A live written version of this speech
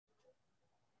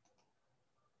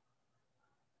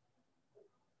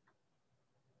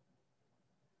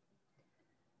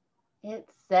It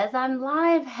says I'm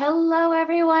live. Hello,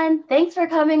 everyone. Thanks for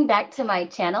coming back to my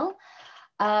channel.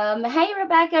 Hey,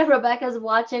 Rebekah. Rebekah's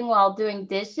watching while doing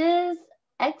dishes.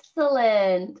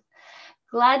 Excellent.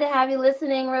 Glad to have you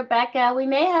listening, Rebekah. We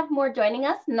may have more joining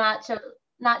us. Not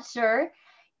sure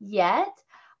yet.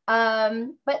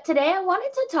 But today I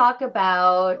wanted to talk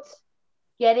about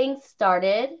getting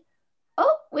started.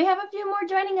 Oh, we have a few more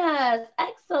joining us.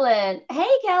 Excellent. Hey,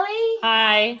 Kelly.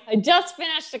 Hi, I just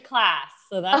finished a class,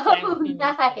 so that's why I'm Oh,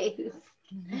 nice.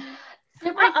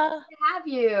 Super excited Uh-oh. to have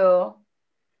you.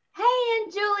 Hey,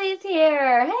 and Julie's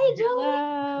here. Hey, Julie.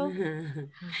 Hello.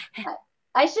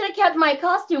 I should have kept my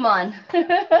costume on.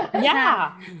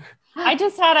 Yeah, I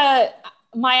just had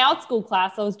my Outschool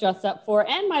class I was dressed up for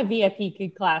and my VIP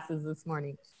kid classes this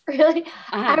morning. Really?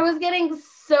 I was getting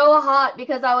so hot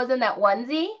because I was in that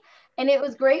onesie. And it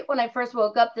was great when I first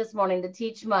woke up this morning to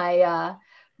teach my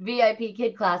VIP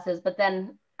kid classes. But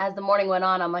then as the morning went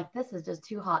on, I'm like, this is just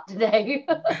too hot today.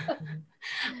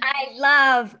 I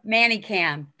love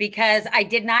Manicam because I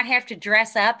did not have to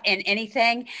dress up in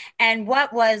anything. And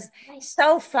what was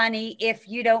so funny, if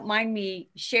you don't mind me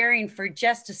sharing for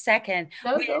just a second,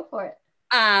 No, go for it.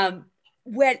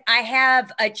 When I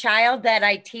have a child that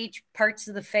I teach parts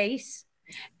of the face.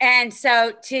 And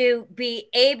so to be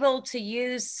able to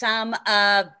use some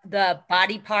of the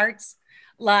body parts,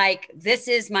 like this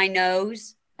is my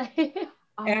nose. Okay.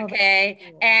 Cool.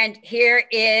 And here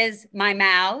is my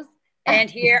mouth. And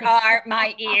here are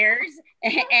my ears.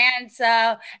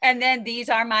 And then these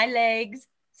are my legs.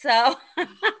 So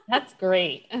That's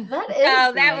great.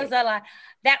 that was a lot.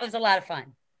 That was a lot of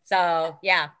fun. So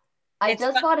yeah. I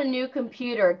just bought a new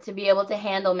computer to be able to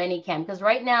handle Manicam because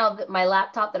right now my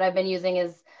laptop that I've been using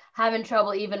is having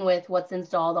trouble even with what's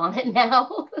installed on it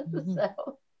now.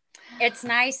 So it's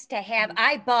nice to have.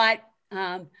 I bought,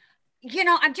 I'm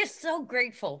just so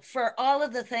grateful for all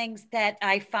of the things that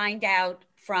I find out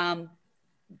from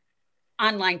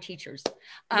online teachers.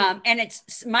 And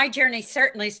it's my journey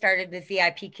certainly started with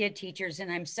VIP kid teachers,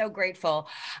 and I'm so grateful.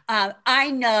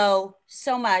 I know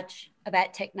so much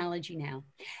about technology now.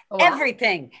 Wow.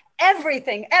 Everything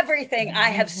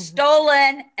I have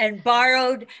stolen and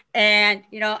borrowed. And,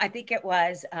 I think it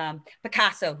was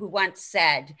Picasso who once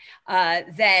said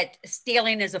that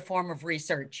stealing is a form of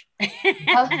research.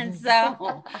 And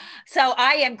so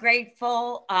I am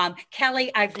grateful.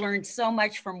 Kelly, I've learned so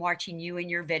much from watching you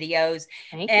and your videos.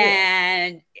 Thank you.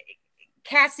 And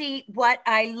Kasey, what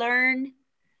I learned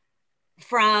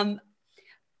from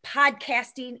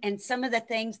podcasting and some of the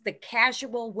things, the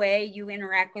casual way you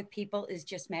interact with people is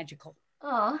just magical.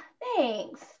 Oh,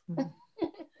 thanks.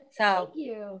 So thank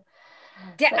you.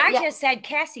 I just said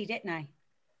Kasey, didn't I?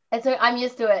 I'm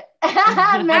used to it.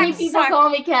 Many people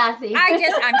call me Kasey.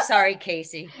 I'm sorry,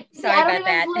 Kasey. Sorry about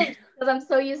that. Because I'm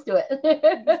so used to it.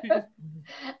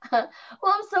 Well,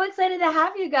 I'm so excited to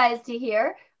have you guys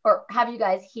here.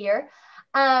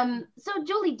 So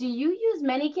Julie, do you use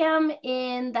Manicam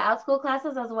in the Outschool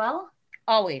classes as well?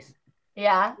 Always.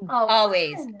 Yeah. Oh,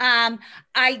 always. Fun.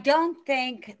 I don't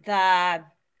think the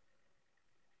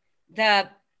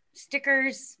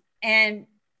stickers and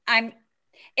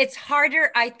it's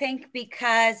harder, I think,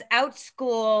 because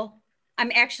Outschool,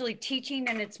 I'm actually teaching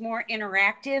and it's more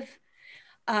interactive,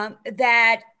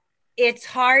 that it's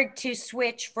hard to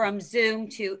switch from Zoom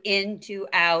to in to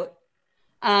out.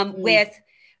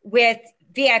 With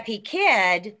VIP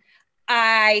Kid,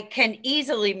 I can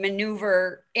easily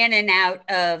maneuver in and out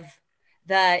of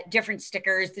the different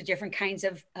stickers, the different kinds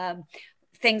of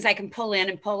things I can pull in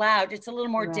and pull out. It's a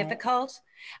little more difficult.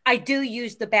 I do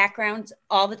use the backgrounds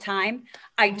all the time.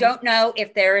 I don't know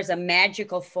if there is a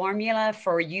magical formula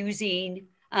for using,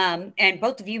 and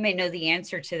both of you may know the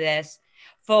answer to this,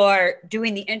 for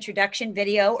doing the introduction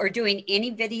video or doing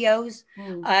any videos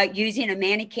using a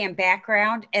Manicam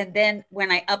background. And then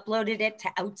when I uploaded it to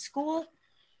Outschool,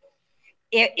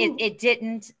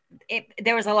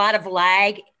 there was a lot of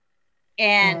lag.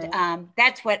 And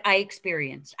that's what I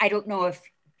experienced. I don't know if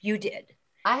you did.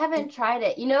 I haven't tried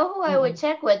it. You know who I would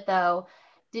check with, though?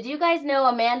 Did you guys know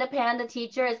Amanda Panda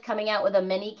Teacher is coming out with a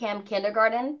Manicam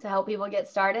kindergarten to help people get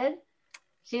started?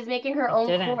 She's making her own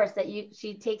course that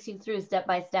she takes you through step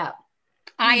by step.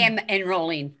 I am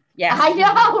enrolling. Yes. I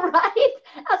know, right?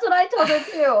 That's what I told her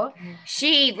too.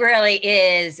 She really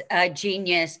is a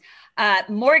genius.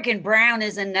 Morgan Brown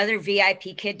is another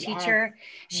VIP kid teacher.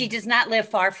 She does not live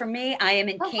far from me. I am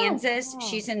in Kansas.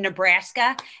 She's in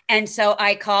Nebraska. And so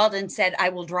I called and said, I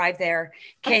will drive there.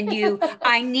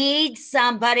 I need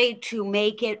somebody to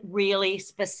make it really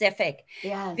specific.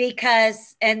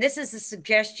 Because, and this is a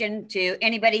suggestion to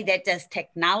anybody that does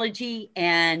technology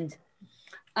and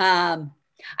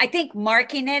I think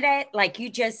marking it, like you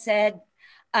just said,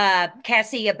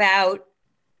 Kasey, about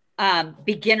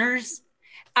beginners.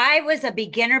 I was a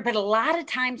beginner, but a lot of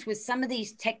times with some of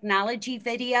these technology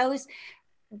videos,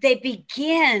 they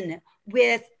begin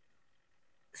with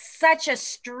such a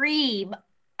stream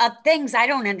of things I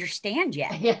don't understand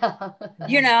yet. Yeah.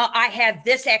 You know, I have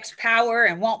this X power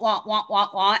and want,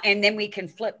 and then we can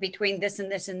flip between this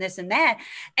and this and this and that.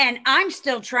 And I'm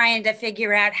still trying to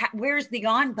figure out where's the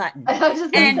on button.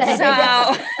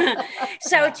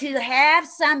 So to have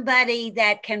somebody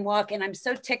that can walk, and I'm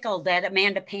so tickled that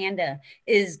Amanda Panda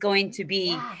is going to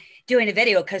be doing a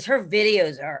video, because her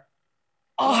videos are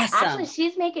awesome. Actually,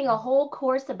 she's making a whole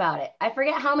course about it. I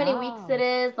forget how many weeks it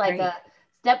is, like a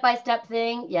step-by-step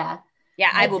thing. Yeah.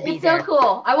 Yeah, I will be there. It's so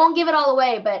cool. I won't give it all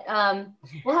away, but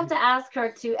we'll have to ask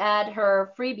her to add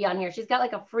her freebie on here. She's got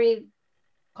like a free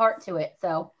part to it.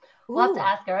 So we'll have to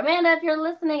ask her. Amanda, if you're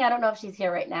listening, I don't know if she's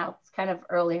here right now. It's kind of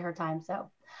early her time. So,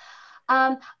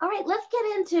 all right, let's get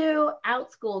into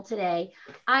Outschool today.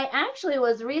 I actually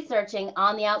was researching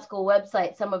on the Outschool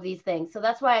website some of these things. So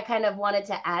that's why I kind of wanted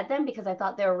to add them, because I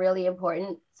thought they were really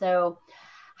important. So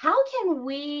how can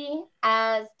we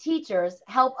as teachers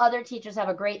help other teachers have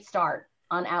a great start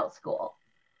on Outschool?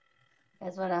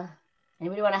 You guys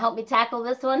anybody want to help me tackle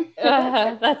this one?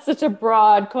 That's such a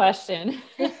broad question.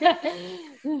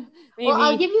 Well,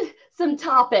 I'll give you some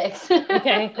topics.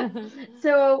 Okay.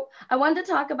 So I wanted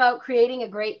to talk about creating a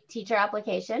great teacher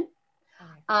application,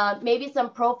 maybe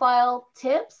some profile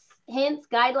tips, hints,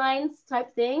 guidelines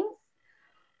type things.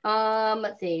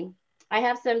 Let's see. I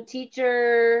have some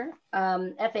teacher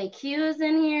FAQs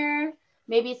in here,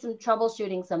 maybe some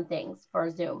troubleshooting some things for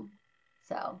Zoom.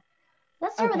 So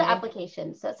let's start with the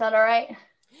application. Does that sound all right?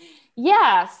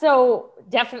 Yeah, so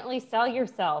definitely sell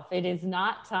yourself. It is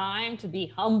not time to be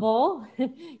humble.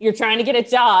 You're trying to get a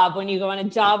job. When you go on a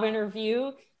job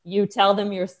interview, you tell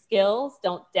them your skills.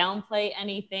 Don't downplay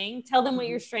anything. Tell them what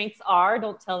your strengths are.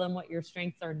 Don't tell them what your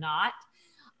strengths are not.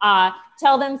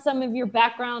 Tell them some of your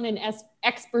background and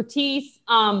expertise.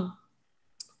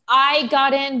 I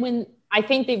got in when I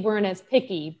think they weren't as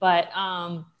picky, but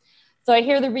so I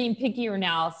hear they're being pickier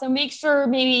now. So make sure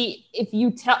maybe if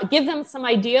you give them some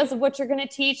ideas of what you're going to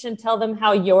teach and tell them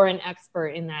how you're an expert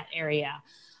in that area.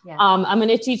 Yeah. I'm going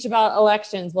to teach about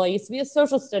elections. Well, I used to be a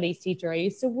social studies teacher. I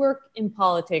used to work in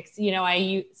politics. You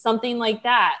know, something like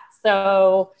that.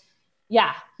 So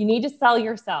yeah, you need to sell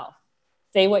yourself.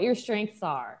 Say what your strengths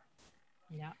are.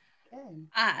 Yeah. Good.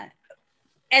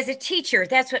 As a teacher,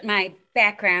 that's what my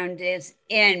background is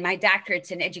in. My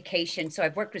doctorate's in education. So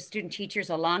I've worked with student teachers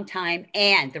a long time.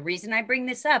 And the reason I bring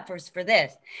this up is for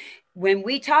this. When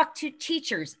we talk to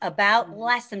teachers about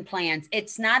lesson plans,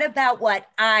 it's not about what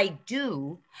I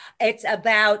do. It's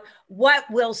about what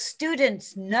will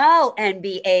students know and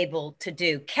be able to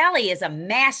do. Kelly is a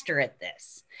master at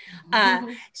this.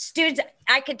 Students,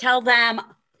 I could tell them,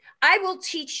 I will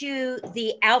teach you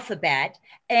the alphabet,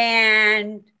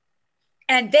 and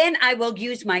then I will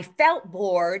use my felt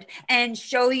board and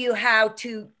show you how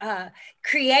to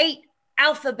create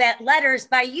alphabet letters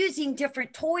by using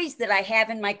different toys that I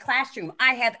have in my classroom.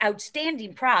 I have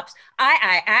outstanding props.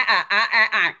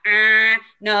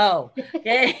 No.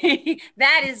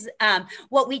 That is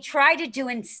what we try to do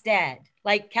instead,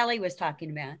 like Kelly was talking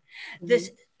about.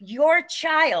 Your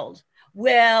child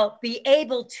will be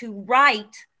able to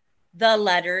write the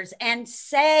letters and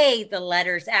say the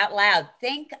letters out loud.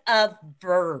 Think of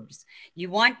verbs. You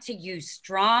want to use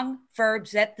strong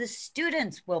verbs that the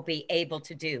students will be able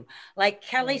to do. Like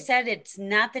Kelly said, it's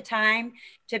not the time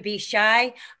to be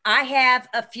shy. I have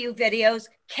a few videos.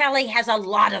 Kelly has a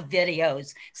lot of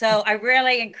videos. So I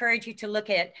really encourage you to look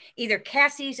at either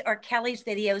Kasey's or Kelly's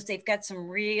videos. They've got some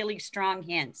really strong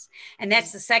hints. And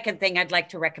that's the second thing I'd like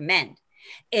to recommend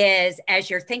is, as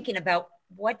you're thinking about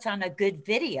what's on a good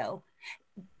video,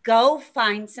 go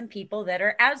find some people that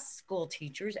are Outschool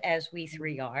teachers, as we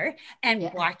three are, and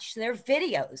watch their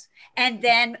videos and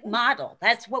then model.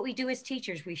 That's what we do as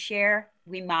teachers. We share,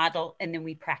 we model, and then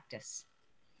we practice.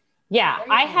 Yeah,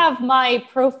 I have my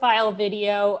profile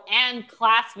video and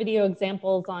class video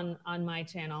examples on my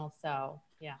channel. So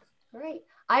yeah. Great.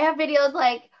 I have videos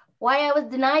like why I was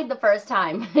denied the first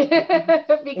time.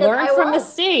 Learn from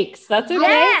mistakes. That's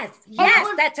okay. Yes,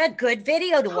 that's a good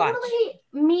video to watch.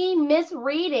 Me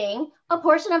misreading a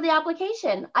portion of the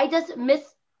application. I just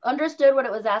misunderstood what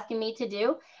it was asking me to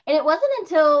do. And it wasn't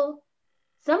until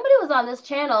somebody was on this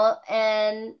channel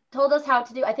and told us how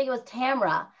to do, I think it was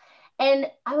Tamra. And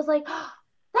I was like, oh,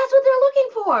 that's what they're looking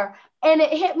for. And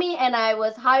it hit me, and I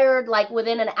was hired like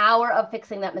within an hour of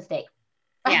fixing that mistake.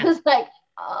 I was like,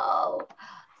 oh.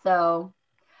 So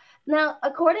Now,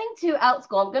 according to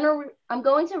Outschool, I'm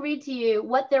going to read to you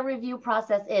what their review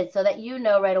process is so that you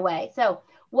know right away. So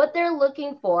what they're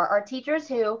looking for are teachers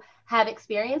who have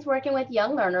experience working with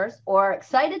young learners or are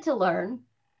excited to learn,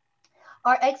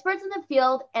 are experts in the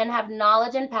field, and have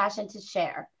knowledge and passion to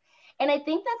share. And I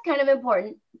think that's kind of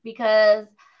important because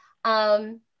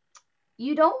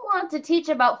you don't want to teach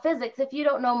about physics if you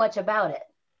don't know much about it.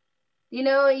 You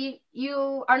know,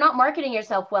 you are not marketing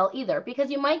yourself well either,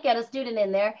 because you might get a student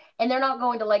in there and they're not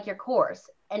going to like your course,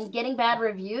 and getting bad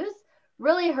reviews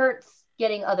really hurts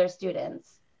getting other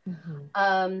students.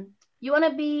 You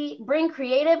want to bring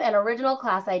creative and original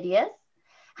class ideas,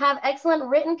 have excellent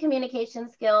written communication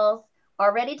skills,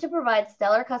 are ready to provide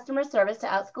stellar customer service to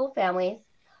Outschool families,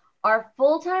 are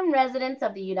full-time residents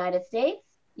of the United States,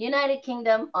 United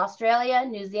Kingdom, Australia,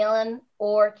 New Zealand,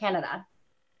 or Canada.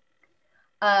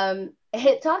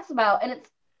 It talks about, and it's,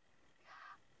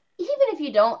 even if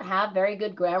you don't have very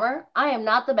good grammar, I am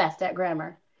not the best at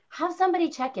grammar. Have somebody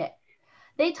check it.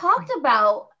 They talked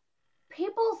about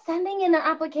people sending in their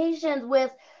applications with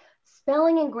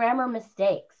spelling and grammar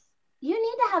mistakes. You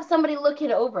need to have somebody look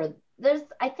it over.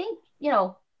 I think,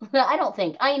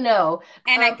 I know.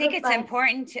 And I think it's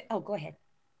important to, go ahead.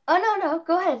 Oh, no,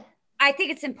 go ahead. I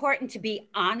think it's important to be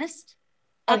honest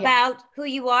about who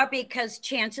you are, because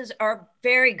chances are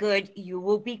very good you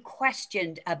will be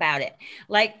questioned about it.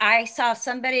 Like, I saw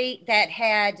somebody that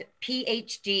had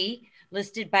PhD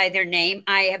listed by their name.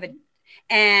 I have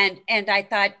and I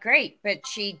thought, great, but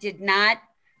she did not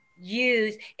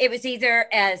use, it was either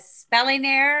a spelling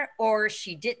error or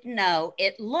she didn't know.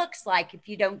 It looks like, if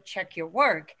you don't check your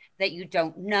work, that you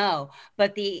don't know.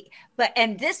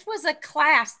 And this was a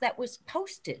class that was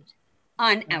posted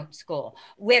on Outschool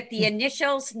with the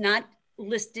initials not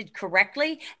listed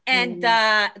correctly, and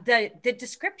the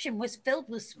description was filled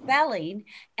with spelling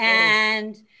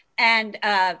and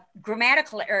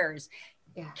grammatical errors.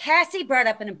 Kasey brought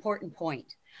up an important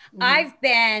point. I've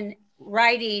been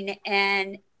writing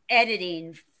and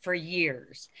editing for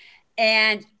years,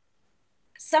 and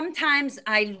sometimes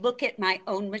I look at my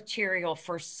own material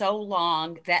for so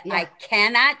long that I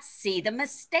cannot see the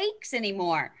mistakes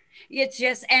anymore. It's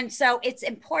just, and so it's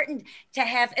important to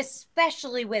have,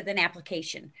 especially with an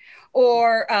application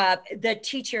or the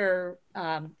teacher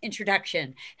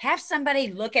introduction, have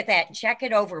somebody look at that and check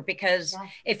it over, because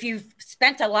if you've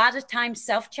spent a lot of time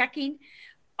self-checking,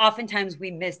 oftentimes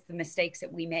we miss the mistakes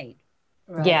that we made.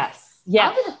 Right. Yes.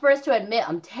 I'll be the first to admit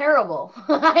I'm terrible.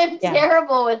 I'm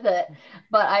terrible with it,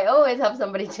 but I always have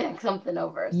somebody check something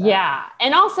over. So. Yeah.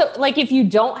 And also, like, if you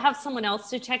don't have someone else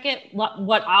to check it,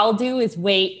 what I'll do is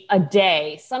wait a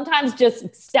day. Sometimes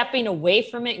just stepping away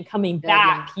from it and coming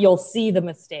back, you'll see the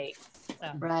mistakes. So,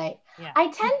 right. Yeah. I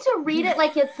tend to read it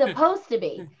like it's supposed to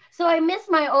be. So I miss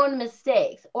my own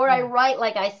mistakes, or I write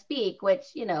like I speak, which,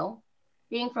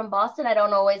 being from Boston, I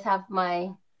don't always have my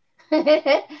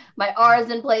my R's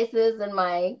in places and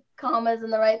my commas in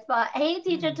the right spot. Hey,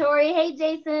 Teacher Tori. Hey,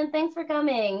 Jason. Thanks for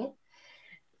coming.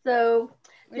 So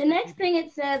the next thing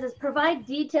it says is provide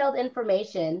detailed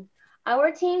information.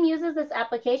 Our team uses this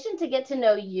application to get to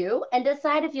know you and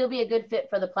decide if you'll be a good fit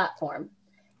for the platform.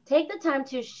 Take the time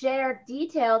to share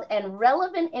detailed and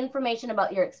relevant information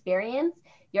about your experience,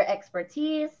 your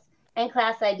expertise, and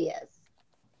class ideas.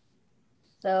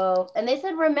 So, and they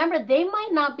said, remember, they might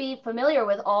not be familiar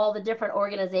with all the different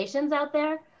organizations out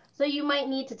there. So you might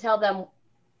need to tell them,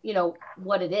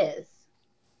 what it is.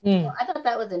 So I thought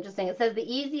that was interesting. It says the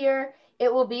easier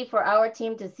it will be for our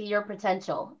team to see your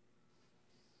potential.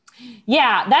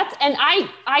 Yeah, and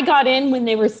I got in when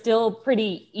they were still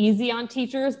pretty easy on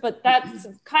teachers, but that's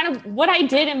kind of what I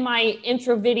did in my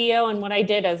intro video. And what I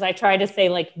did is I tried to say,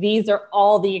 like, these are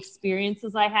all the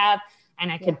experiences I have.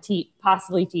 And I could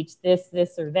possibly teach this,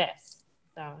 or this.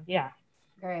 So, yeah.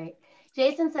 Great.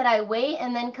 Jason said, I wait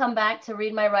and then come back to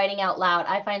read my writing out loud.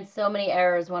 I find so many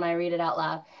errors when I read it out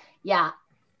loud. Yeah,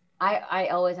 I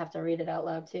always have to read it out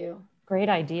loud too. Great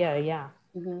idea, yeah.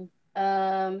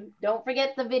 Don't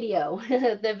forget the video.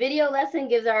 The video lesson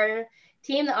gives our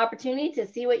team the opportunity to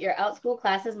see what your Outschool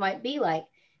classes might be like.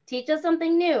 Teach us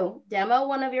something new, demo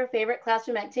one of your favorite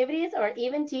classroom activities, or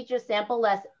even teach your sample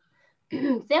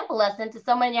lesson to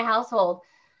someone in your household.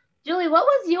 Julie, what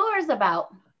was yours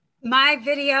about? My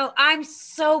video, I'm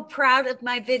so proud of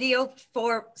my video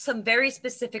for some very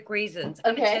specific reasons.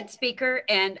 I'm a TED speaker,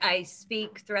 and I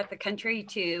speak throughout the country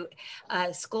to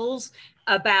schools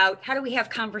about how do we have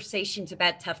conversations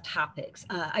about tough topics.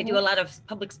 I do a lot of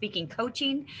public speaking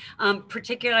coaching,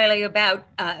 particularly about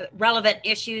relevant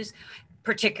issues,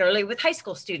 particularly with high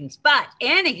school students. But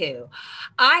anywho,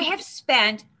 I have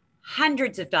spent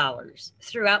hundreds of dollars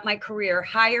throughout my career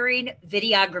hiring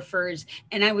videographers,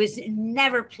 and I was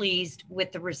never pleased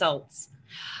with the results.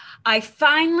 I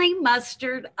finally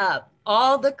mustered up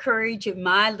all the courage of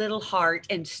my little heart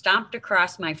and stomped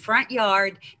across my front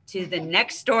yard to the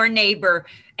next door neighbor,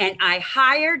 and I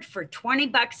hired for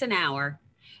 $20 an hour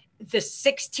the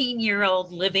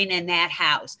 16-year-old living in that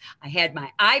house. I had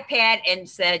my iPad and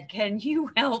said, "Can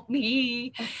you help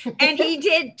me?" And he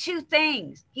did two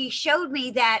things. He showed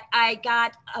me that I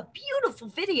got a beautiful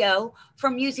video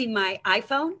from using my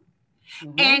iPhone,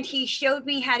 and he showed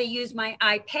me how to use my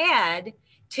iPad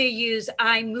to use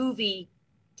iMovie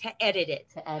to edit it.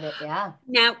 To edit, yeah.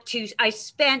 Now, I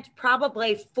spent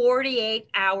probably 48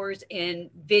 hours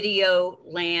in video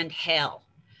land hell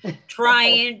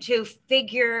trying to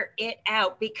figure it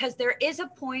out, because there is a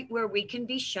point where we can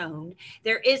be shown,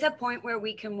 there is a point where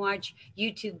we can watch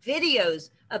YouTube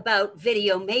videos about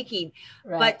video making,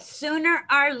 but sooner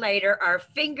or later, our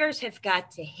fingers have got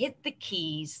to hit the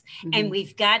keys and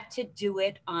we've got to do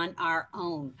it on our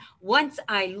own. Once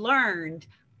I learned,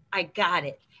 I got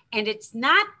it. And it's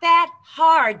not that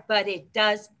hard, but it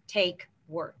does take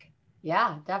work.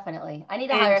 Yeah, definitely. I need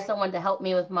to hire someone to help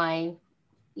me with my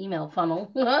email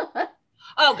funnel.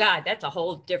 Oh God, that's a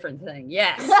whole different thing.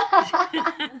 Yes.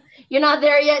 You're not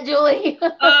there yet, Julie?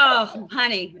 Oh,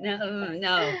 honey,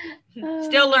 no.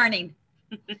 Still learning.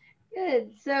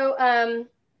 Good. So,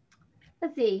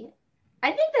 let's see.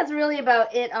 I think that's really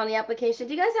about it on the application.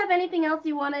 Do you guys have anything else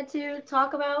you wanted to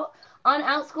talk about on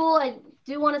Outschool? I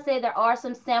do want to say there are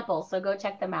some samples, so go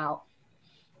check them out.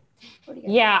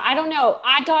 Yeah, I don't know.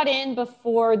 I got in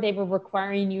before they were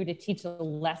requiring you to teach a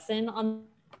lesson on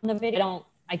the video.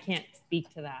 I can't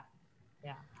speak to that.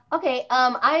 Yeah. Okay.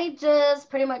 I just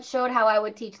pretty much showed how I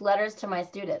would teach letters to my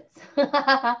students.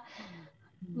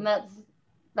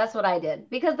 That's what I did,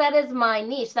 because that is my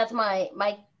niche. That's my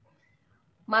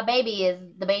baby is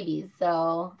the babies.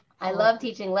 So I love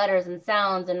teaching letters and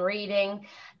sounds and reading.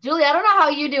 Julie, I don't know how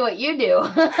you do what you do.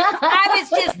 I was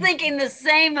just thinking the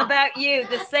same about you,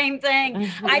 the same thing.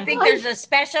 I think there's a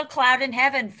special cloud in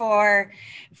heaven for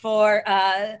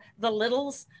the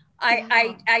littles.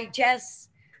 I just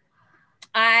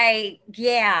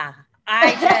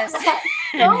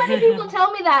so many people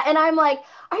tell me that, and I'm like,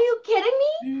 are you kidding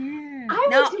me? I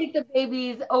would take the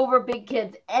babies over big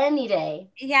kids any day.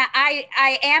 Yeah,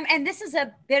 I am. And this is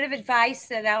a bit of advice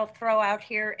that I'll throw out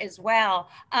here as well.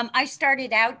 I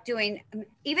started out doing,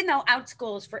 even though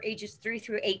Outschool is for ages 3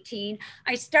 through 18,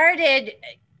 I started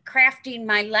crafting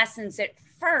my lessons at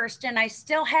first, and I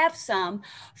still have some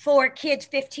for kids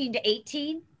 15 to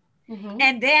 18.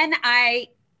 And then I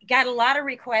got a lot of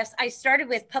requests. I started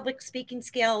with public speaking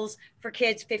skills for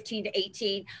kids 15 to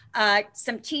 18,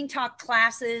 some teen talk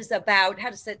classes about how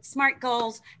to set SMART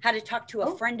goals, how to talk to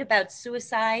a friend about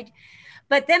suicide.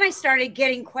 But then I started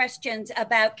getting questions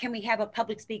about, can we have a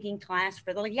public speaking class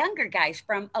for the younger guys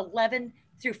from 11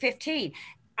 through 15?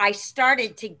 I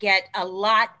started to get a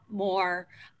lot more,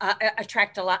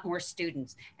 attract a lot more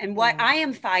students. And what I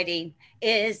am fighting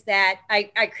is that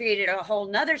I created a whole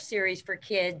nother series for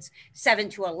kids 7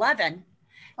 to 11.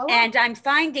 And I'm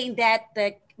finding that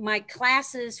my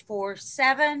classes for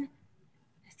 7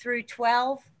 through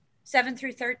 12, 7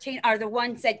 through 13 are the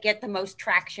ones that get the most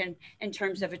traction in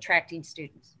terms of attracting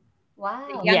students. Wow.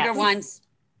 The younger ones.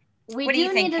 What do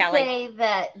you think, Kelly? Say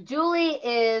that Julie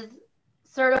is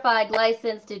certified,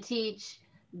 licensed to teach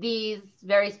these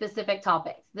very specific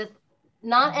topics.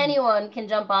 Not anyone can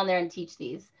jump on there and teach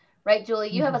these, right, Julie?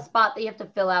 You have a spot that you have to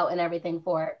fill out and everything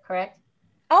for it, correct?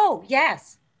 Oh,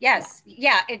 yes.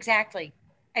 Yeah, exactly.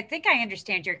 I think I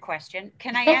understand your question.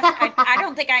 Can I ask? I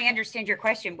don't think I understand your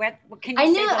question. What can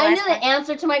you say? I knew the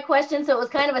answer to my question, so it was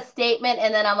kind of a statement,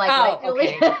 and then I'm like,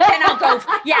 okay. Then I'll go.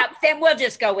 Yeah, then we'll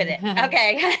just go with it.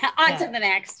 Okay, on to the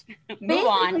next. Move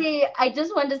on. I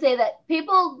just wanted to say that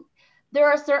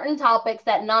there are certain topics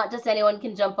that not just anyone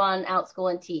can jump on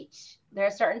Outschool and teach. There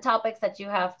are certain topics that you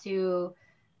have to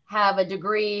have a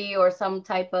degree or some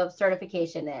type of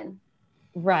certification in.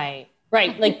 Right.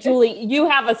 Like Julie, you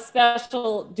have a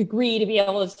special degree to be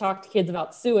able to talk to kids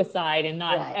about suicide, and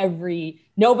not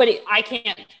nobody. I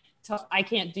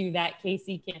can't do that.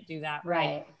 Kasey can't do that.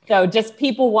 Right. So just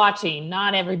people watching,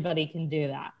 not everybody can do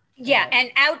that. Yeah.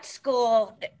 And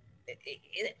Outschool,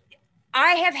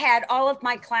 I have had all of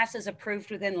my classes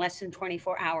approved within less than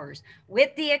 24 hours,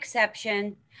 with the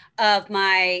exception of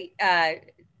my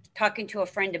talking to a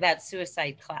friend about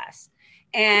suicide class.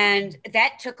 And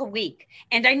that took a week.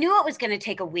 And I knew it was going to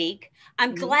take a week.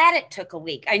 I'm glad it took a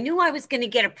week. I knew I was going to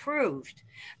get approved,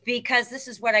 because this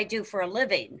is what I do for a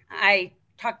living. I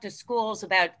talk to schools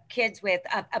about kids with,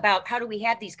 about how do we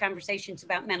have these conversations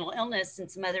about mental illness and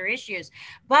some other issues.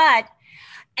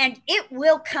 And it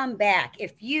will come back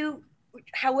if you,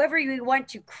 however you want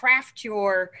to craft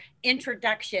your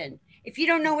introduction. If you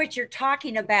don't know what you're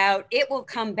talking about, it will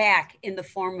come back in the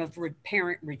form of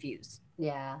parent reviews.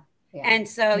 Yeah. Yeah. And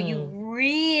so you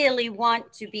really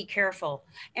want to be careful.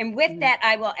 And with that,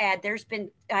 I will add, there's been,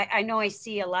 I know I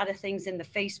see a lot of things in the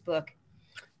Facebook,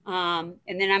 and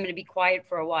then I'm going to be quiet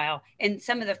for a while. And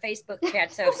some of the Facebook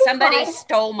chats, so somebody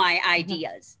stole my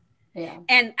ideas. Yeah.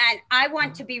 And I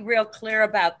want to be real clear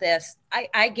about this.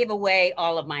 I give away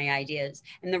all of my ideas.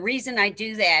 And the reason I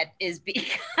do that is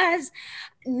because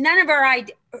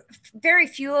very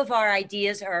few of our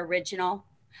ideas are original,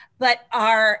 but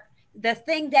the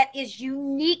thing that is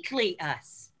uniquely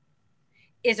us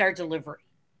is our delivery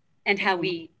and how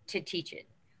we to teach it.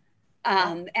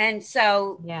 And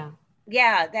so,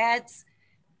 yeah, that's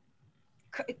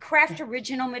craft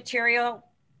original material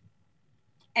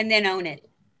and then own it.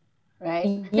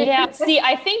 Right. Yeah. See,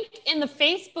 I think in the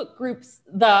Facebook groups,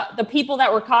 the people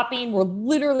that were copying were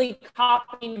literally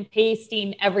copying and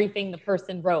pasting everything the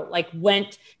person wrote, like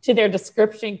went to their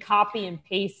description, copy and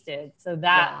pasted. So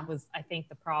that was, I think,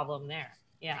 the problem there.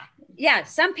 Yeah. Yeah.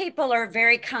 Some people are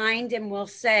very kind and will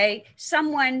say,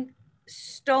 someone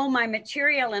stole my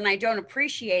material and I don't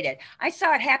appreciate it. I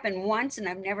saw it happen once and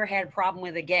I've never had a problem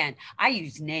with it again. I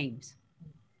use names.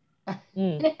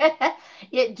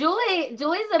 Yeah, Julie's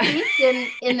a beast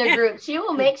in the group. She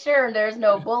will make sure there's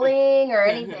no bullying or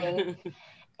anything.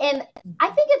 And I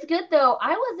think it's good though.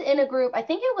 I was in a group, I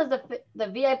think it was the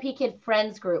VIP Kid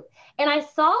Friends group, and I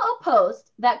saw a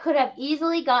post that could have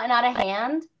easily gotten out of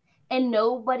hand and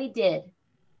nobody did.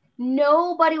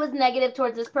 Nobody was negative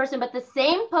towards this person, but the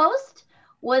same post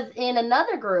was in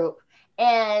another group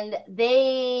and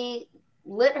they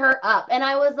lit her up. And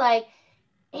I was like,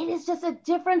 it is just a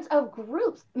difference of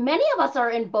groups. Many of us are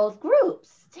in both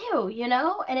groups too, you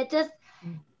know, and it just,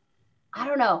 I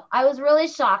don't know. I was really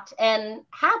shocked and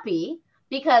happy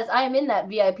because I am in that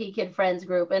VIP Kid Friends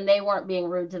group and they weren't being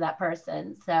rude to that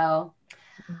person. So.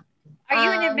 Are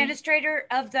you an administrator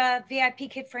of the VIP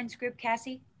Kid Friends group,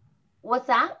 Kasey? What's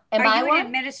that? Are you an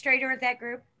administrator of that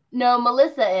group? No,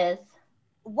 Melissa is.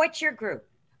 What's your group?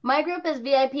 My group is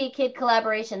VIP Kid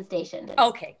Collaboration Station.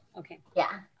 Okay. Yeah.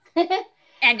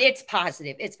 And it's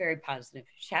positive. It's very positive.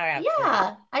 Shout out.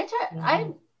 Yeah.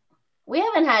 We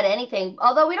haven't had anything,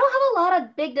 although we don't have a lot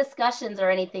of big discussions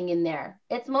or anything in there.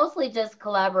 It's mostly just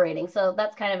collaborating. So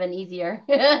that's kind of an easy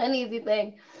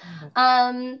thing.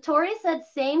 Tori said,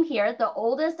 same here. The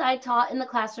oldest I taught in the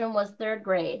classroom was 3rd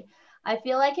grade. I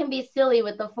feel I can be silly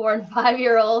with the 4 and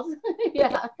 5-year-olds.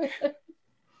 Yeah.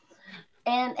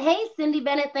 And hey, Cindy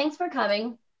Bennett, thanks for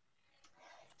coming.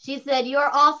 She said, you are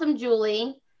awesome,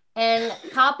 Julie. And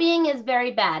copying is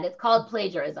very bad. It's called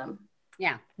plagiarism.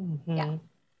 Yeah. Yeah.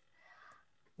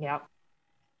 Yep.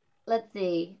 Let's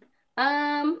see.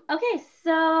 Okay,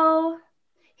 so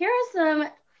here are some,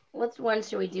 which one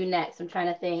should we do next? I'm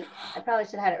trying to think. I probably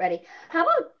should have had it ready. How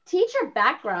about teacher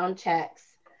background checks?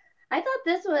 I thought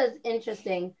this was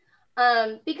interesting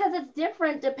because it's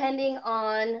different depending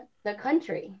on the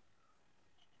country.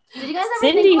 Did you guys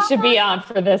ever Cindy should be on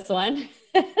for this one.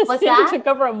 What's Cindy that? took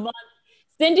over a month.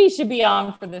 Cindy should be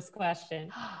on for this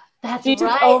question. She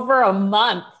took over a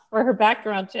month for her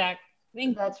background check.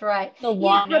 That's right.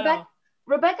 Yeah,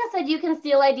 Rebekah said you can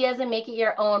steal ideas and make it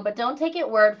your own, but don't take it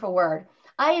word for word.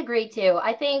 I agree too.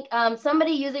 I think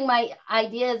somebody using my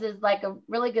ideas is like a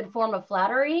really good form of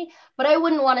flattery, but I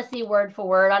wouldn't want to see word for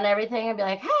word on everything and be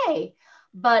like, hey,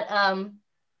 but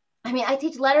I mean, I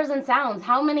teach letters and sounds.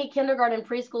 How many kindergarten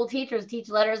preschool teachers teach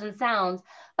letters and sounds?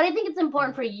 But I think it's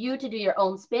important for you to do your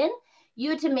own spin,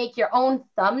 you to make your own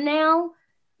thumbnail.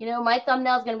 You know, my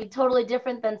thumbnail is going to be totally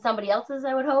different than somebody else's,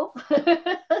 I would hope.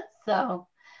 So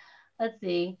let's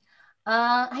see.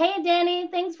 Hey, Danny,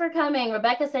 thanks for coming.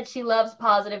 Rebekah said she loves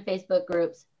positive Facebook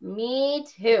groups. Me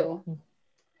too.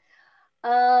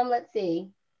 Let's see.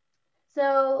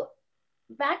 So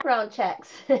background checks.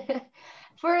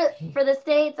 For the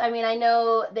states, I mean, I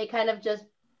know they kind of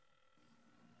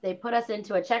they put us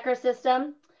into a checker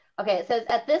system. Okay, it says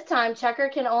at this time, Checker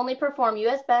can only perform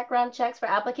U.S. background checks for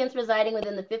applicants residing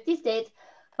within the 50 states,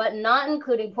 but not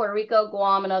including Puerto Rico,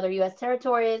 Guam, and other U.S.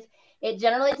 territories. It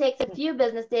generally takes a few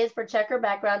business days for Checker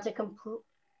background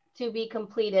to be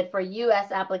completed for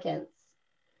U.S. applicants.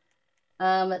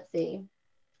 Let's see.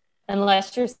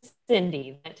 Unless you're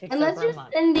Cindy. Unless you're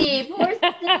Cindy. Poor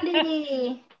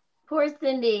Cindy. Poor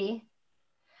Cindy.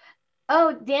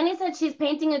 Oh, Danny said she's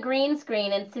painting a green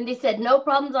screen, and Cindy said no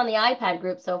problems on the iPad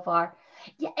group so far.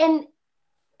 Yeah, and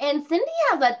And Cindy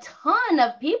has a ton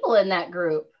of people in that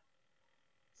group.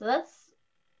 So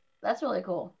that's really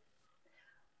cool.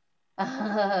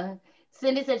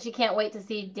 Cindy said she can't wait to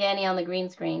see Danny on the green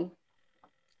screen.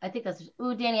 I think that's,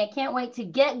 ooh, Danny, I can't wait to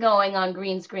get going on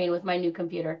green screen with my new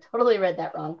computer. Totally read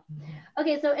that wrong.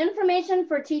 Okay, so information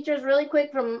for teachers really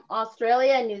quick from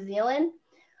Australia and New Zealand.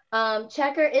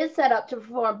 Checker is set up to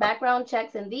perform background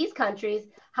checks in these countries.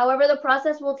 However, the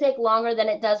process will take longer than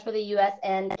it does for the US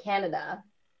and Canada.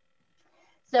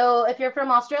 So if you're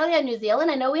from Australia and New Zealand,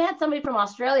 I know we had somebody from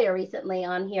Australia recently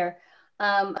on here.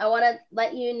 I want to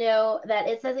let you know that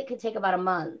it says it could take about a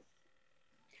month.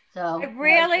 So I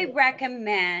really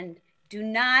recommend do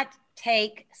not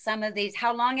take some of these,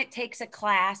 how long it takes a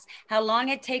class, how long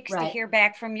it takes to hear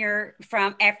back from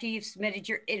after you've submitted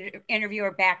your interview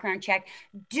or background check.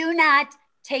 Do not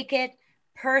take it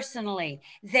personally.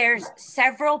 There's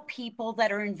several people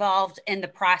that are involved in the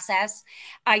process.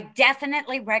 I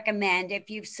definitely recommend if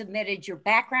you've submitted your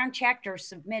background check or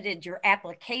submitted your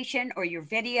application or your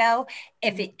video,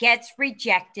 if it gets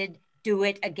rejected, do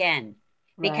it again.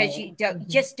 Because you don't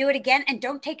just do it again and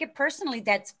don't take it personally.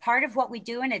 That's part of what we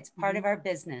do and it's part of our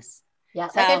business. Yeah,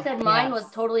 so, like I said, mine was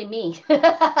totally me.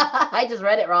 I just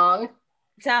read it wrong.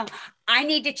 So I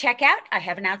need to check out. I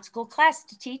have an Outschool class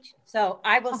to teach. So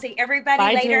I will see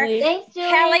everybody later. Julie. Thanks, Julie.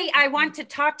 Kelly, I want to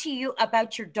talk to you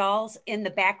about your dolls in the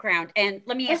background. And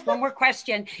let me ask one more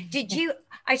question.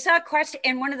 I saw a question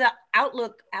in one of the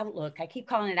Outlook, I keep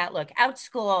calling it Outlook,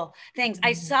 Outschool things.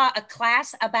 I saw a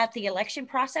class about the election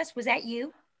process. Was that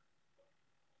you?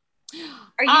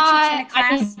 Are you teaching a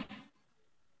class?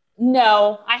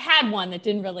 No, I had one that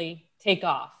didn't really take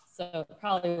off. So it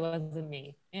probably wasn't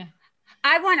me. Yeah.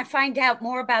 I want to find out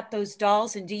more about those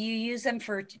dolls. And do you use them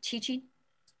for teaching?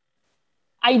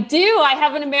 I do. I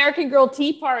have an American Girl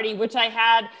Tea Party, which I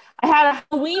had a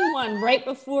Halloween one right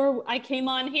before I came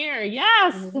on here.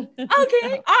 Yes.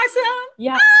 Okay. Awesome.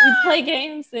 Yeah. We play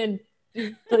games and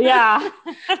yeah.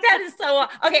 That is so,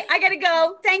 okay. I got to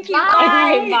go. Thank you.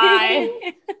 Bye. Okay,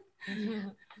 bye.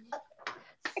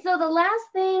 So the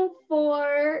last thing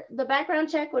for the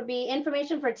background check would be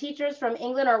information for teachers from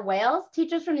England or Wales.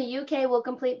 Teachers from the UK will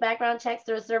complete background checks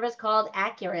through a service called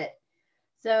Accurate.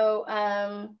 So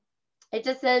it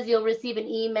just says you'll receive an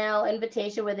email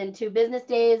invitation within 2 business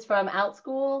days from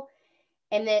Outschool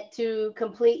and that to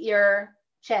complete your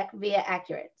check via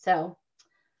Accurate. So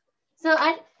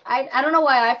I don't know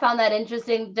why I found that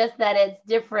interesting, just that it's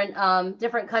different,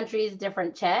 different countries,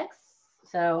 different checks.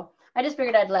 So I just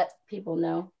figured I'd let people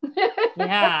know.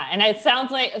 Yeah. And it sounds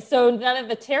like, so none of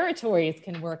the territories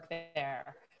can work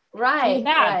there. Right.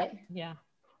 Right. Yeah.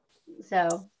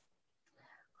 So,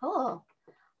 cool.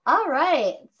 All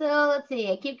right. So let's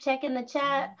see. I keep checking the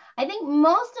chat. I think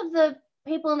most of the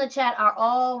people in the chat are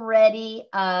already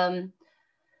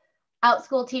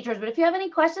Outschool teachers, but if you have any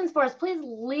questions for us, please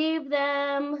leave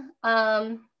them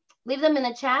in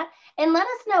the chat and let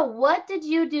us know, what did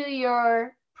you do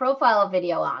your profile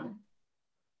video on?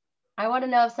 I want to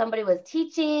know if somebody was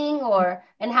teaching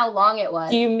and how long it was.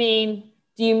 Do you mean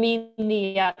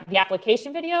the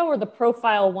application video or the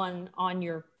profile one on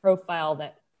your profile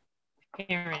that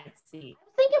parents see? I'm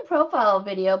thinking profile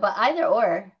video, but either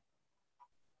or.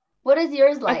 What is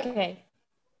yours like? Okay.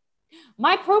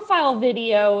 My profile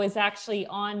video is actually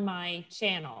on my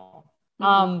channel.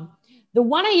 Mm-hmm. The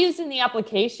one I used in the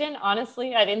application,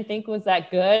 honestly, I didn't think was that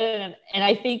good. And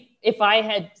I think if I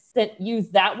had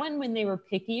used that one when they were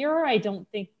pickier, I don't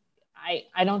think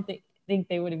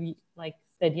they would have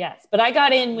said yes. But I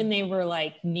got in when they were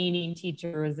needing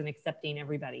teachers and accepting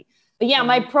everybody. But yeah,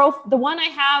 the one I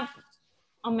have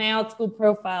on my Outschool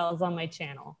profile is on my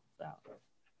channel. So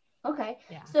okay.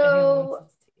 Yeah, so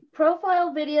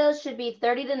profile videos should be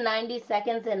 30 to 90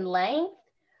 seconds in length.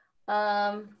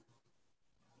 It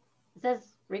says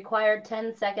required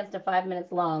 10 seconds to 5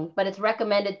 minutes long, but it's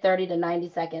recommended 30 to 90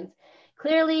 seconds.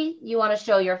 Clearly, you want to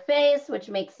show your face, which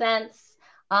makes sense.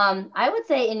 I would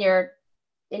say in your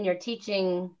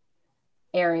teaching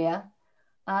area.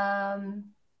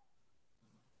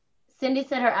 Cindy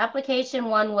said her application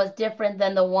one was different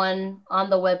than the one on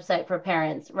the website for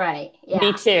parents. Right. Yeah.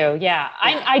 Me too. Yeah.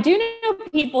 I do know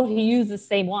people who use the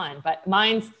same one, but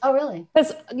mine's. Oh, really?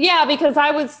 Because I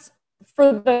was,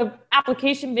 for the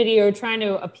application video, trying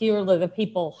to appeal to the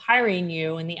people hiring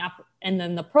you, and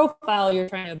then the profile, you're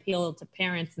trying to appeal to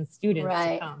parents and students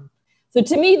to come. So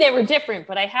to me, they were different,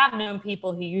 but I have known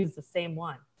people who use the same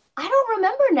one. I don't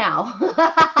remember now.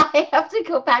 I have to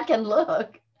go back and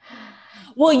look.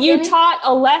 Well, you taught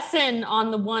a lesson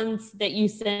on the ones that you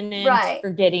sent in for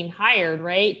getting hired,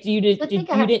 right? You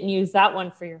didn't use that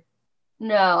one for your...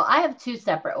 No, I have 2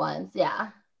 separate ones. Yeah.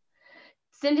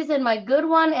 Cindy said, my good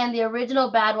one and the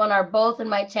original bad one are both in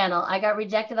my channel. I got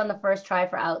rejected on the first try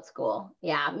for Outschool.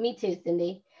 Yeah, me too,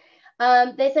 Cindy.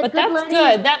 They said, but that's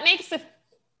good. That makes it.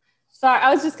 Sorry,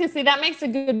 I was just gonna say that makes a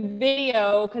good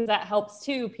video because that helps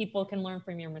too. People can learn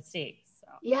from your mistakes. So.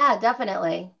 Yeah,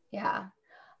 definitely. Yeah.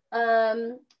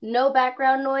 No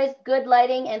background noise, good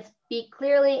lighting, and speak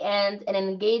clearly and in an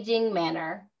engaging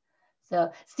manner.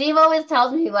 So Steve always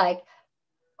tells me, like,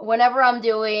 whenever I'm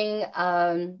doing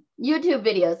YouTube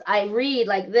videos, I read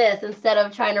like this instead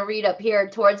of trying to read up here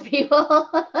towards people.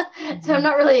 So I'm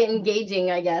not really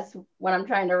engaging, I guess, when I'm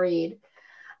trying to read.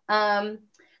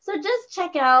 So just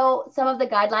check out some of the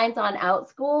guidelines on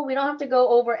Outschool. We don't have to go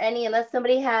over any unless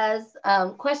somebody has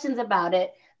questions about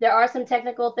it. There are some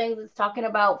technical things it's talking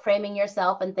about framing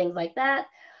yourself and things like that.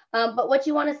 But what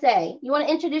you want to say, you want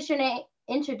to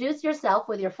introduce yourself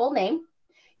with your full name.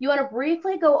 You want to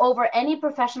briefly go over any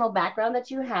professional background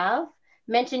that you have,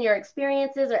 mention your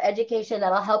experiences or education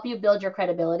that'll help you build your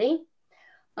credibility.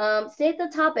 State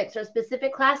the topics or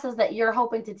specific classes that you're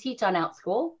hoping to teach on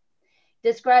Outschool.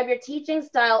 Describe your teaching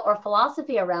style or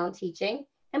philosophy around teaching,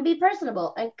 and be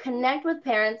personable and connect with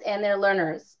parents and their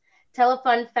learners. Tell a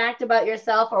fun fact about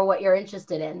yourself or what you're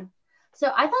interested in. So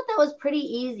I thought that was pretty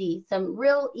easy, some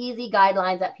real easy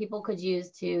guidelines that people could use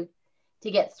to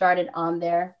get started on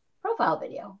their profile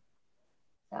video.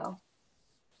 So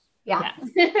yeah.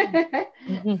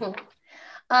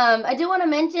 I do want to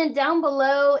mention down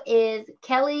below is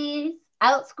Kelly's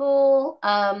Outschool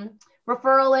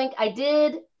referral link. I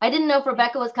didn't know if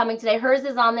Rebekah was coming today. Hers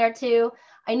is on there too.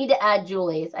 I need to add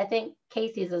Julie's. I think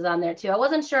Kasey's is on there too. I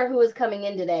wasn't sure who was coming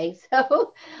in today.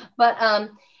 So, but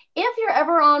if you're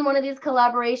ever on one of these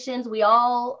collaborations, we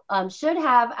all should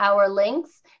have our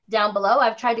links down below.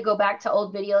 I've tried to go back to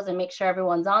old videos and make sure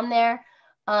everyone's on there.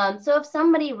 So if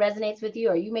somebody resonates with you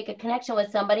or you make a connection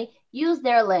with somebody, use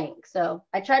their link. So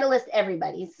I try to list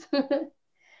everybody's.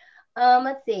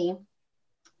 Let's see.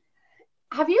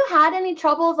 Have you had any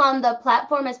troubles on the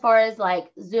platform as far as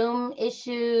like Zoom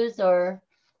issues or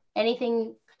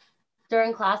anything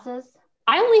during classes?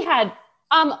 I only had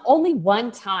only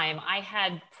one time I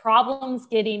had problems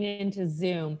getting into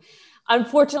Zoom.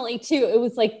 Unfortunately, too, it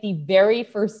was like the very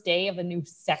first day of a new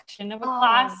section of a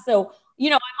class. So, you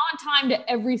know, I'm on time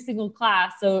to every single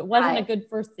class. So it wasn't a good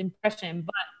first impression.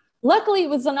 But luckily, it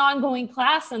was an ongoing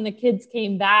class and the kids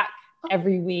came back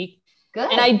every week. Good.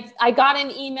 And I got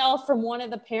an email from one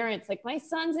of the parents, like, my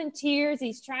son's in tears.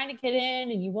 He's trying to get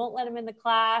in and you won't let him in the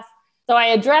class. So I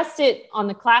addressed it on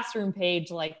the classroom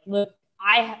page, like, look,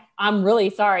 I'm really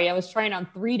sorry. I was trying on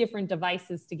 3 different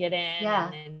devices to get in.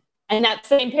 Yeah. And that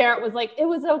same parent was like, it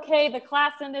was okay. The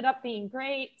class ended up being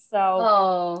great.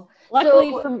 So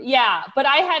luckily but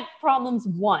I had problems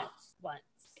once.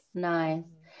 Nice.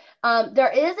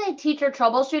 There is a teacher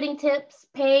troubleshooting tips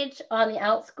page on the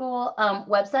Outschool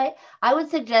website. I would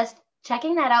suggest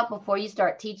checking that out before you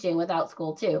start teaching with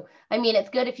Outschool too. I mean, it's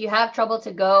good if you have trouble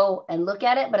to go and look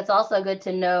at it, but it's also good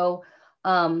to know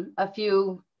a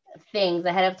few things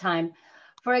ahead of time.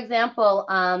 For example,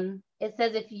 it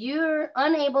says if you're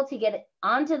unable to get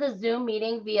onto the Zoom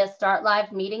meeting via Start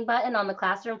Live Meeting button on the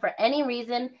classroom for any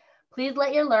reason, please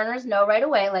let your learners know right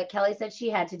away, like Kelly said she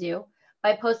had to do,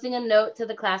 by posting a note to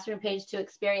the classroom page to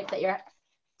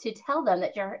tell them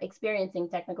that you're experiencing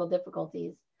technical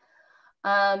difficulties.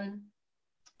 And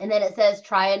then it says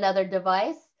try another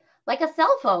device, like a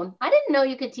cell phone. I didn't know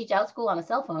you could teach Outschool on a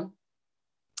cell phone.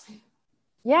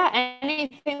 Yeah,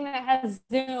 anything that has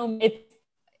Zoom.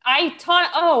 I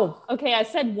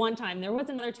said one time. There was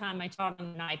another time I taught on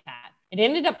an iPad. It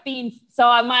ended up being, so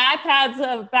my iPad's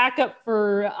a backup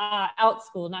for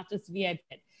Outschool, not just VIP.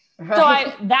 Right.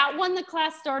 So that one, the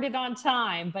class started on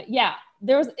time, but yeah,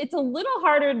 it's a little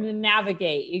harder to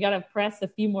navigate. You got to press a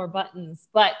few more buttons,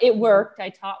 but it worked. I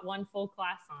taught one full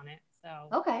class on it.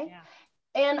 So, okay. Yeah.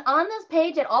 And on this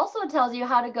page, it also tells you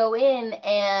how to go in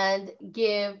and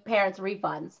give parents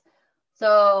refunds.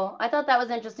 So I thought that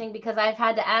was interesting because I've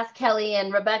had to ask Kelly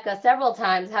and Rebekah several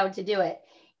times how to do it.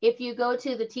 If you go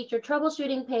to the teacher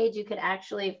troubleshooting page, you could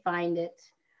actually find it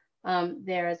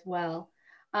there as well.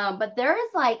 But there is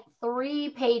like 3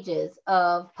 pages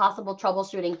of possible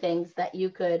troubleshooting things that you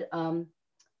could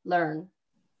learn.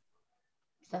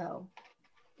 So,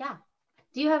 yeah.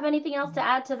 Do you have anything else to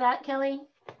add to that, Kelly?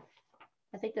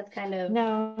 I think that's kind of...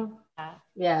 No.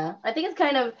 Yeah, I think it's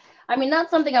kind of, I mean,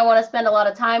 not something I want to spend a lot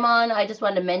of time on. I just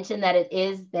wanted to mention that it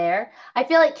is there. I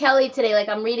feel like Kelly today, like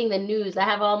I'm reading the news. I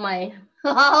have all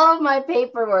of my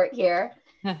paperwork here.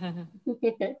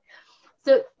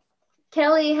 So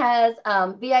Kelly has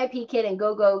VIP Kid and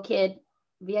Go-Go Kid,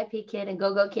 VIP Kid and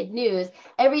Go-Go Kid news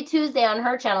every Tuesday on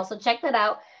her channel. So check that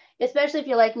out. especially if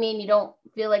you're like me and you don't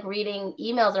feel like reading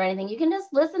emails or anything, you can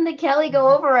just listen to Kelly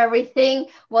go over everything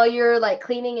while you're like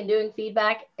cleaning and doing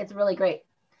feedback. It's really great.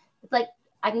 It's like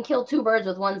I can kill two birds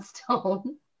with one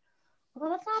stone. Well,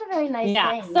 that's not a very nice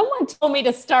thing. Someone told me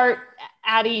to start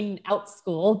adding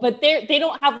Outschool, but they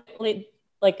don't have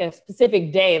like a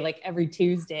specific day, like every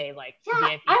Tuesday. Like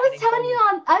I was telling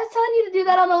you to do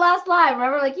that on the last live.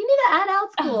 Remember, like you need to add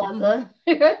Outschool.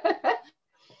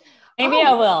 Maybe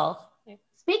I will.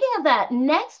 Speaking of that,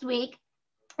 next week,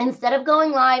 instead of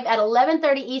going live at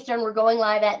 11:30 Eastern, we're going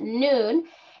live at noon.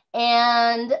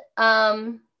 And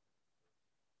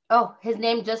his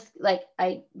name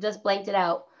I just blanked it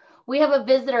out. We have a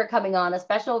visitor coming on, a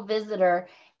special visitor,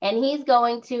 and he's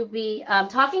going to be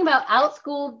talking about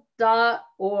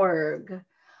outschool.org.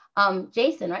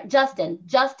 Jason, right?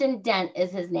 Justin Dent is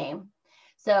his name.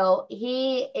 So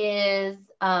he is,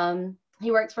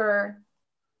 he works for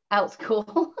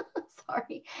Outschool.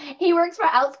 Sorry. He works for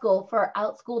Outschool for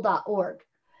outschool.org.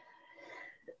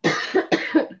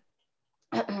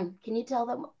 Can you tell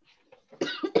them?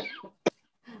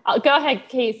 Go ahead,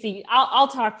 Kasey. I'll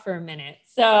talk for a minute.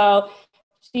 So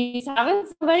she's having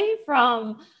somebody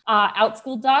from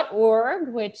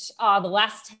outschool.org, which the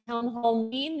last town hall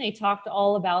meeting, they talked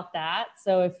all about that.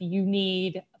 So if you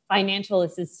need financial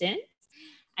assistance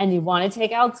and you want to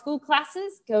take Outschool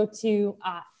classes, go to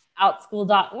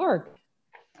outschool.org.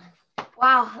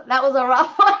 Wow, that was a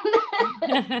rough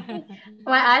one.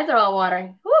 My eyes are all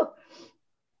watering. Whew.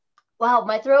 Wow,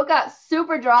 my throat got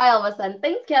super dry all of a sudden.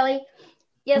 Thanks, Kelly.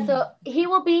 Yeah, so he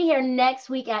will be here next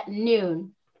week at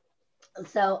noon.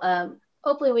 So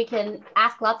hopefully we can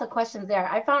ask lots of questions there.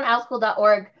 I found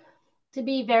outschool.org to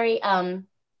be very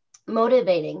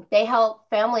motivating. They help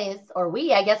families, or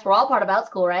I guess we're all part of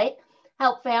Outschool, right?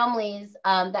 Help families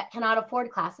that cannot afford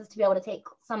classes to be able to take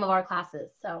some of our classes.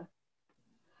 So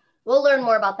we'll learn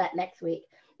more about that next week.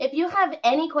 If you have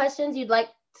any questions you'd like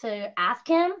to ask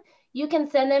him, you can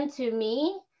send them to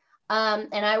me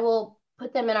and I will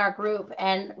put them in our group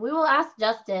and we will ask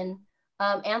Justin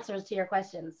answers to your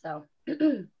questions. So,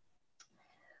 okay,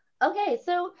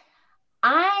 so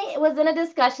I was in a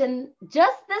discussion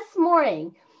just this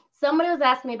morning. Somebody was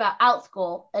asking me about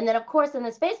Outschool. And then of course, in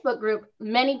this Facebook group,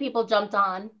 many people jumped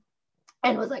on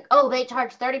and was like, oh, they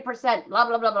charge 30%, blah,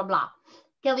 blah, blah, blah, blah.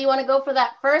 Kelly, you want to go for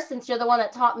that first since you're the one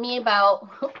that taught me about.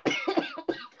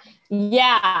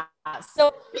 Yeah.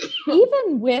 So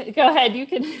even with, go ahead, you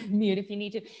can mute if you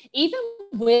need to. Even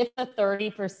with the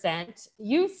 30%,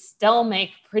 you still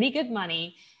make pretty good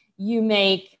money. You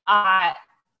make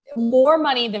more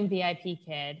money than VIP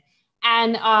Kid.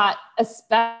 And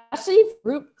especially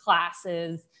group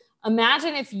classes.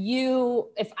 Imagine I do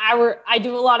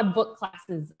a lot of book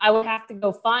classes. I would have to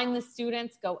go find the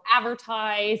students, go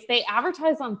advertise. They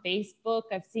advertise on Facebook.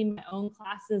 I've seen my own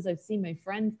classes. I've seen my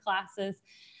friends' classes.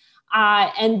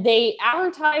 And they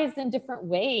advertise in different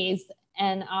ways.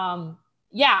 And I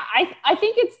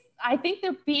think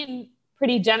they're being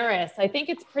pretty generous. I think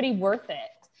it's pretty worth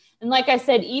it. And like I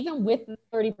said, even with the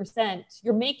 30%,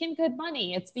 you're making good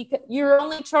money. It's because you're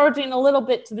only charging a little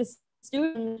bit to the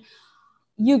student.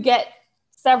 You get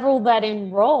several that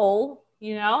enroll,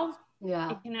 it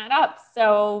can add up.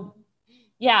 So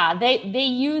yeah, they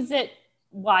use it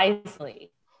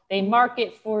wisely. They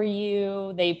market for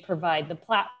you. They provide the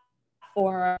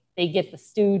platform. They get the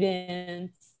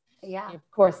students. Yeah. And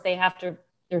of course,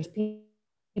 there's people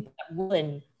that will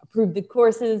and approve the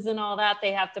courses and all that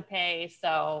they have to pay.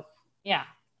 So yeah.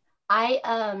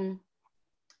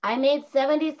 I made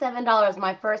 $77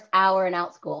 my first hour in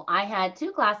Outschool. I had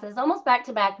 2 classes, almost back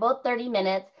to back, both 30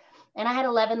 minutes, and I had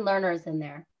 11 learners in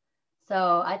there.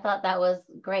 So I thought that was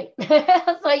great.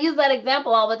 So I use that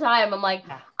example all the time. I'm like,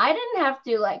 I didn't have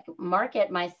to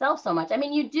market myself so much. I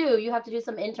mean, you have to do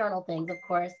some internal things, of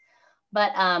course,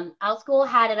 but Outschool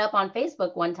had it up on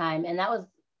Facebook one time, and that was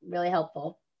really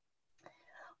helpful.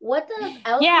 What does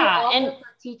Outschool offer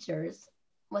for teachers?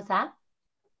 What's that?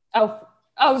 Oh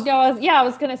no! I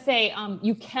was going to say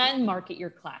you can market your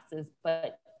classes,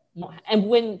 and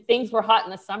when things were hot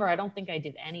in the summer, I don't think I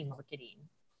did any marketing.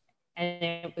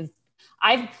 And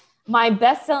my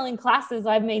best-selling classes,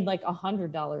 I've made like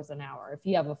 $100 an hour if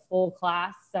you have a full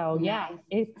class. So yeah,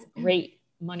 it's great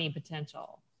money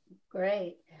potential.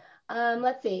 Great.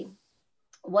 Let's see.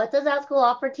 What does Outschool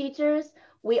offer teachers?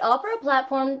 We offer a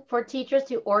platform for teachers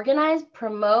to organize,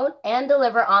 promote, and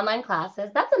deliver online classes.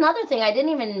 That's another thing. I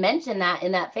didn't even mention that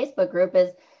in that Facebook group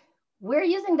is we're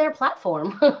using their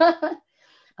platform.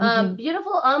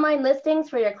 Beautiful online listings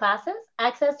for your classes,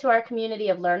 access to our community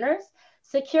of learners,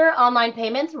 secure online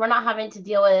payments. We're not having to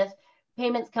deal with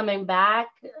payments coming back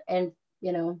and,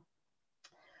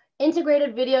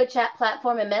 integrated video chat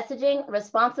platform and messaging,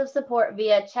 responsive support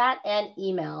via chat and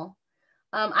email.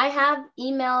 I have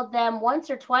emailed them once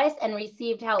or twice and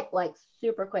received help like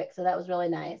super quick. So that was really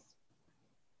nice.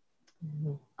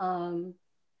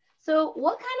 So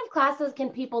what kind of classes can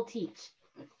people teach?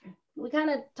 We kind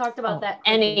of talked about that.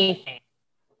 Anything.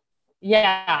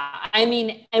 Yeah. I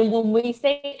mean, and when we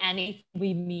say anything,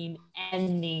 we mean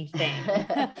anything.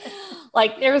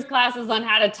 Like there's classes on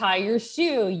how to tie your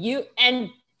shoe. And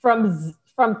from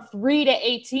 3 to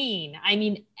 18, I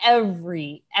mean,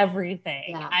 everything.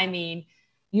 Yeah. I mean,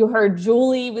 you heard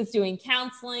Julie was doing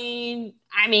counseling.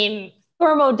 I mean,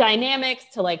 thermodynamics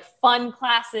to like fun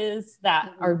classes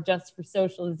that are just for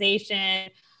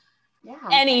socialization. Yeah.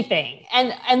 Anything.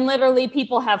 And literally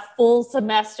people have full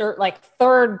semester, like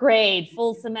 3rd grade,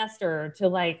 full semester to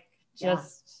like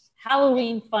just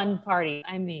Halloween fun party.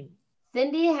 I mean,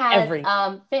 Cindy has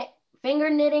finger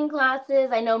knitting classes.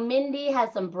 I know Mindy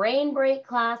has some brain break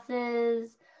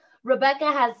classes.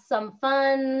 Rebekah has some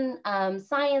fun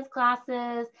science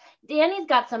classes. Danny's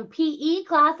got some PE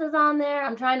classes on there.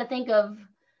 I'm trying to think of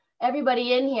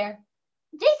everybody in here.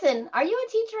 Jason, are you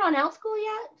a teacher on Outschool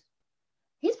yet?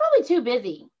 He's probably too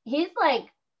busy. He's like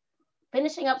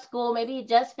finishing up school. Maybe he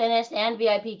just finished, and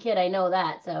VIP kid. I know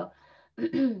that. So,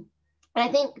 and I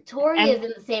think Tori is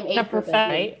in the same age group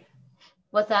as me.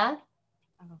 What's that?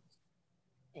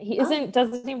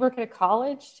 Doesn't he work at a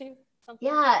college too? Something?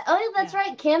 Yeah. Oh, that's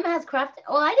right. Kim has crafting.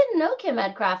 Well, I didn't know Kim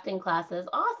had crafting classes.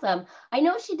 Awesome. I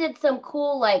know she did some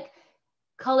cool like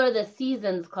color the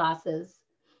seasons classes.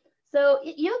 So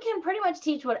you can pretty much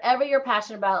teach whatever you're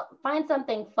passionate about. Find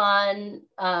something fun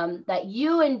that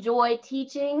you enjoy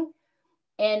teaching.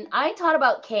 And I taught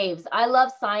about caves. I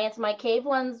love science. My cave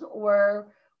ones were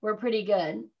pretty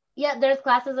good. Yeah, there's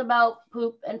classes about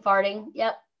poop and farting.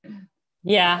 Yep.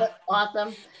 Yeah.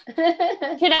 Awesome.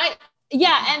 And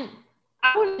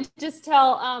I would just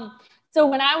tell, so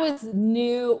when I was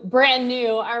brand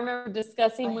new, I remember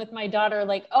discussing with my daughter,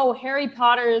 like, oh, Harry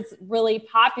Potter is really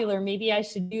popular. Maybe I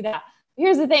should do that.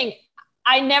 Here's the thing.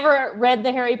 I never read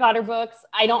the Harry Potter books.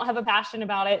 I don't have a passion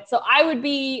about it. So I would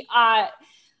be,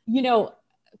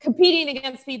 competing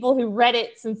against people who read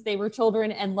it since they were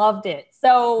children and loved it.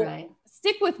 So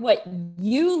stick with what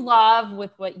you love,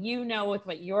 with what you know, with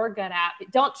what you're good at.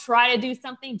 Don't try to do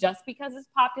something just because it's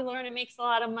popular and it makes a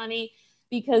lot of money,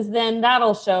 because then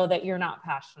that'll show that you're not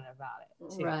passionate about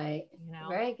it too, right.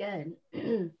 Very good.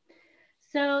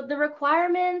 So the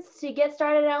requirements to get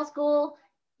started at Outschool,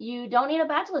 you don't need a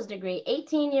bachelor's degree.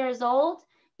 18 years old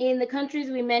in the countries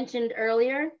we mentioned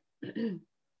earlier.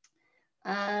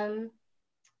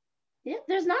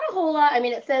 There's not a whole lot. I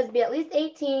mean, it says be at least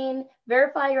 18,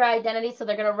 verify your identity. So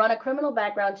they're going to run a criminal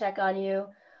background check on you.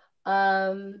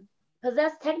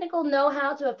 Possess technical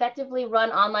know-how to effectively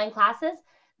run online classes.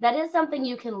 That is something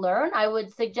you can learn. I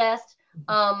would suggest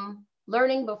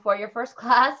learning before your first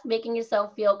class, making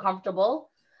yourself feel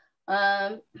comfortable.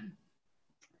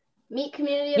 Meet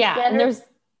community of standards.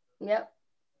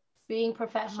 Being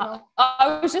professional.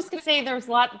 I was just gonna say there's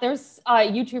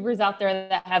YouTubers out there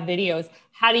that have videos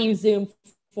how to use Zoom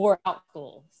for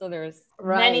Outschool. So there's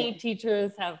many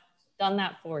teachers have done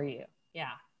that for you.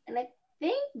 Yeah. And I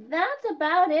think that's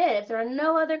about it. If there are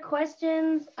no other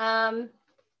questions, that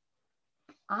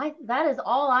is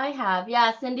all I have.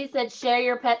 Yeah, Cindy said share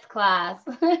your pets class.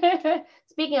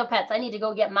 Speaking of pets, I need to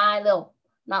go get my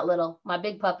my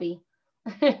big puppy.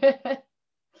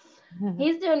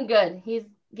 He's doing good. He's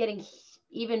getting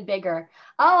even bigger.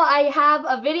 Oh, I have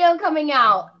a video coming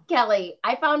out, Kelly.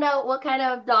 I found out what kind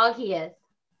of dog he is.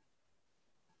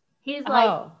 He's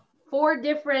like 4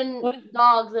 different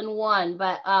dogs in one,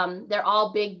 but they're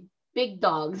all big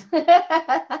dogs.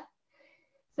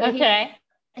 So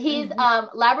he's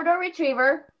Labrador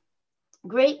Retriever,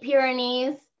 Great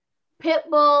Pyrenees, Pit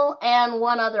Bull, and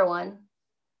one other one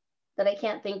that I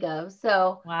can't think of.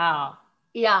 So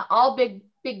yeah, all big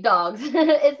dogs.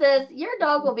 It says your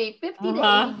dog will be 50 to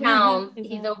 80 pounds.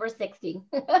 He's over 60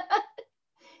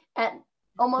 at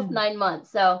almost 9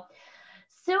 months. So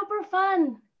super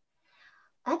fun.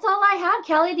 That's all I had.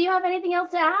 Kelly, do you have anything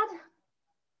else to add?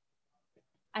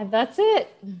 That's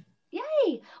it.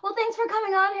 Yay. Well, thanks for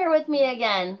coming on here with me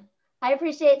again. I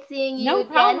appreciate seeing you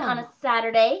again on a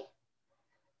Saturday.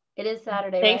 It is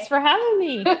Saturday. Thanks for having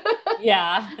me.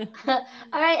 Yeah. All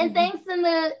right. And thanks in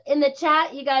the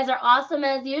chat. You guys are awesome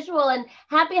as usual. And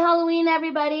happy Halloween,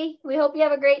 everybody. We hope you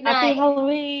have a great night. Happy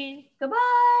Halloween. Goodbye.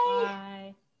 Bye.